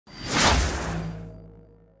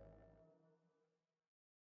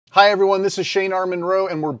Hi everyone, this is Shane R. Monroe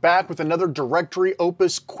and we're back with another Directory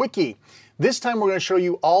Opus Quickie. This time we're going to show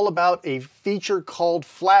you all about a feature called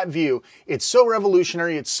FlatView. It's so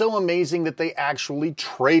revolutionary, it's so amazing that they actually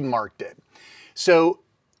trademarked it. So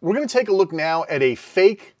we're going to take a look now at a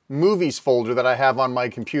fake movies folder that I have on my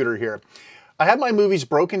computer here. I have my movies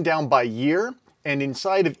broken down by year, and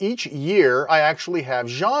inside of each year I actually have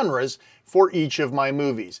genres for each of my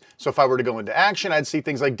movies. So if I were to go into action, I'd see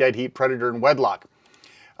things like Dead Heat, Predator, and Wedlock.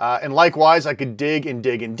 And likewise, I could dig and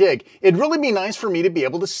dig and dig. It'd really be nice for me to be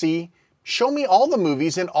able to show me all the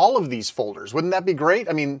movies in all of these folders. Wouldn't that be great?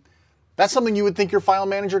 I mean, that's something you would think your file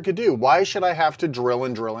manager could do. Why should I have to drill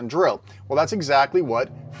and drill and drill? Well, that's exactly what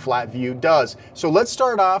FlatView does. So let's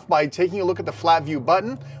start off by taking a look at the FlatView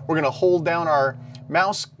button. We're going to hold down our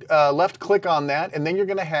mouse, left click on that, and then you're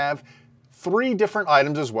going to have three different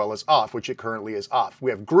items as well as off, which it currently is off. We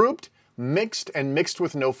have grouped, mixed, and mixed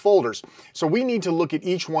with no folders. So we need to look at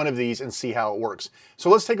each one of these and see how it works.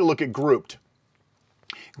 So let's take a look at grouped.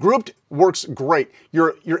 Grouped works great.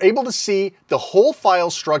 You're able to see the whole file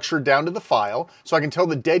structure down to the file, so I can tell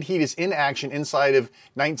the Dead Heat is in action inside of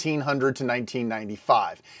 1900 to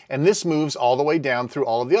 1995. And this moves all the way down through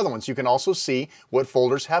all of the other ones. You can also see what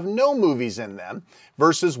folders have no movies in them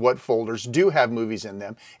versus what folders do have movies in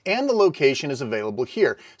them. And the location is available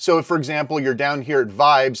here. So if, for example, you're down here at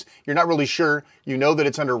Vibes, you're not really sure, you know that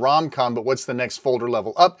it's under rom-com, but what's the next folder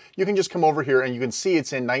level up? You can just come over here and you can see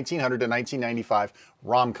it's in 1900 to 1995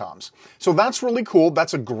 rom-coms. So that's really cool.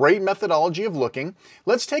 That's a great methodology of looking.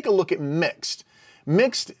 Let's take a look at mixed.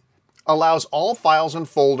 Mixed allows all files and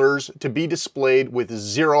folders to be displayed with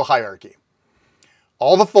zero hierarchy.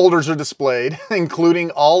 All the folders are displayed, including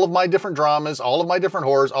all of my different dramas, all of my different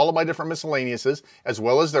horrors, all of my different miscellaneouses, as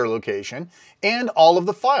well as their location, and all of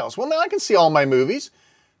the files. Well, now I can see all my movies.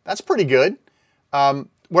 That's pretty good.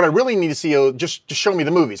 What I really need to see is just show me the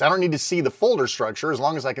movies. I don't need to see the folder structure as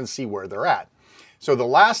long as I can see where they're at. So the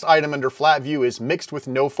last item under FlatView is mixed with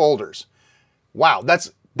no folders. Wow,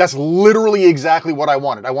 that's literally exactly what I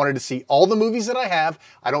wanted. I wanted to see all the movies that I have.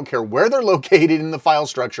 I don't care where they're located in the file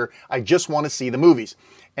structure. I just want to see the movies.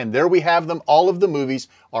 And there we have them. All of the movies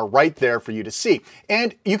are right there for you to see.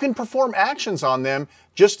 And you can perform actions on them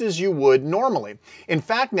just as you would normally. In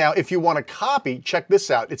fact, now, if you want to copy, check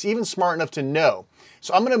this out. It's even smart enough to know.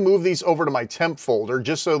 So I'm going to move these over to my temp folder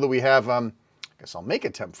just so that we have, I guess I'll make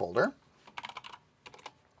a temp folder.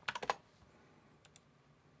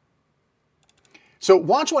 So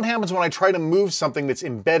watch what happens when I try to move something that's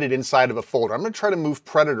embedded inside of a folder. I'm going to try to move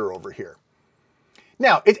Predator over here.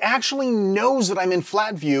 Now, it actually knows that I'm in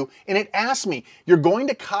FlatView, and it asks me, you're going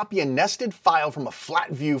to copy a nested file from a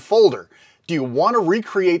FlatView folder. Do you want to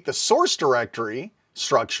recreate the source directory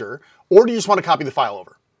structure, or do you just want to copy the file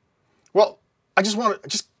over? Well, I just want to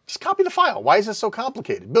just copy the file. Why is this so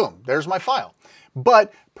complicated? Boom, there's my file.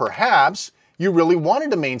 But perhaps you really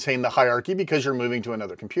wanted to maintain the hierarchy because you're moving to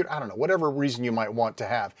another computer. I don't know, whatever reason you might want to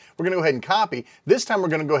have. We're going to go ahead and copy. This time we're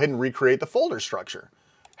going to go ahead and recreate the folder structure.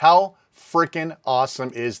 How freaking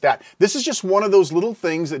awesome is that? This is just one of those little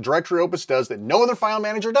things that Directory Opus does that no other file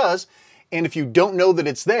manager does. And if you don't know that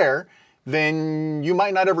it's there, then you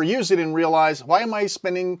might not ever use it and realize, why am I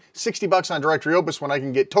spending 60 bucks on Directory Opus when I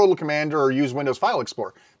can get Total Commander or use Windows File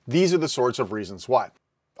Explorer? These are the sorts of reasons why.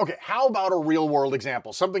 Okay, how about a real world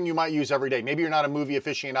example? Something you might use every day. Maybe you're not a movie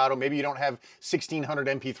aficionado. Maybe you don't have 1,600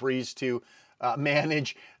 MP3s to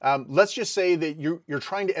manage. Let's just say that you're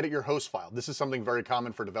trying to edit your host file. This is something very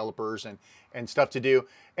common for developers and stuff to do.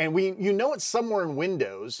 And you know it's somewhere in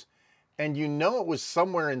Windows, and you know it was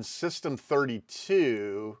somewhere in System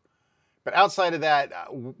 32, but outside of that,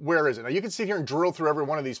 where is it? Now you can sit here and drill through every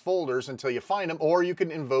one of these folders until you find them, or you can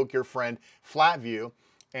invoke your friend FlatView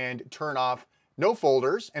and turn off no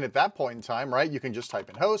folders, and at that point in time, right, you can just type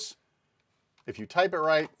in hosts, if you type it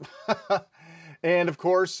right, and of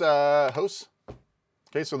course, hosts.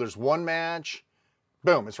 Okay, so there's one match,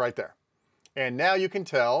 boom, it's right there. And now you can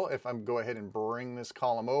tell, if I go ahead and bring this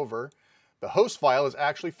column over, the host file is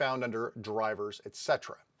actually found under drivers,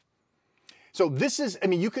 etc. So this is, I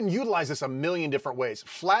mean, you can utilize this a million different ways.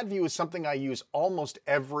 FlatView is something I use almost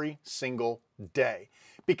every single day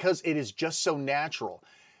because it is just so natural.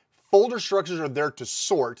 Folder structures are there to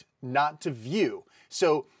sort, not to view.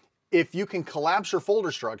 So if you can collapse your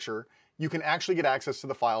folder structure, you can actually get access to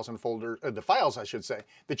the files and the files, I should say,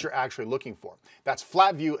 that you're actually looking for. That's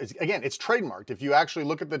FlatView. Again, it's trademarked. If you actually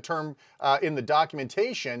look at the term in the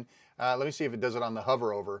documentation, let me see if it does it on the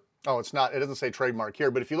hover over. Oh, it's not. It doesn't say trademark here,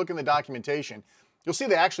 but if you look in the documentation, you'll see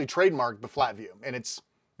they actually trademarked the FlatView, and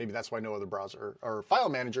maybe that's why no other browser or file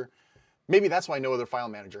manager, maybe that's why no other file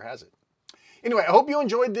manager has it. Anyway, I hope you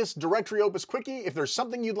enjoyed this Directory Opus Quickie. If there's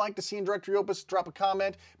something you'd like to see in Directory Opus, drop a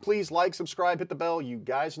comment. Please like, subscribe, hit the bell. You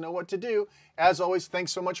guys know what to do. As always,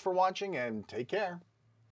 thanks so much for watching and take care.